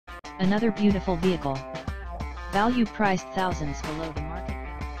Another beautiful vehicle. Value priced thousands below the market.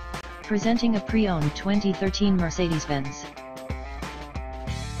 Presenting a pre-owned 2013 Mercedes-Benz.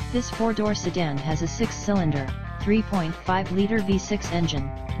 This four-door sedan has a six-cylinder, 3.5-liter V6 engine,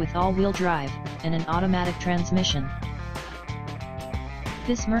 with all-wheel drive, and an automatic transmission.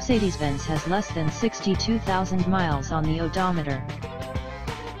 This Mercedes-Benz has less than 62,000 miles on the odometer.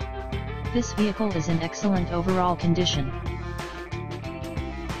 This vehicle is in excellent overall condition.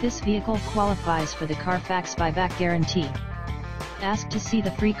 This vehicle qualifies for the Carfax buyback guarantee. Ask to see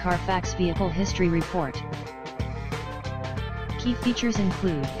the free Carfax Vehicle History Report. Key features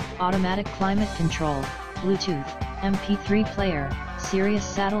include automatic climate control, Bluetooth, MP3 player, Sirius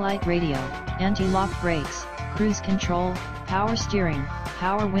satellite radio, anti-lock brakes, cruise control, power steering,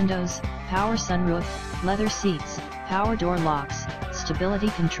 power windows, power sunroof, leather seats, power door locks, stability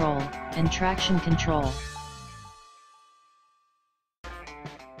control, and traction control.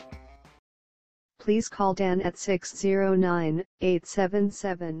 Please call Dan at 609-877-55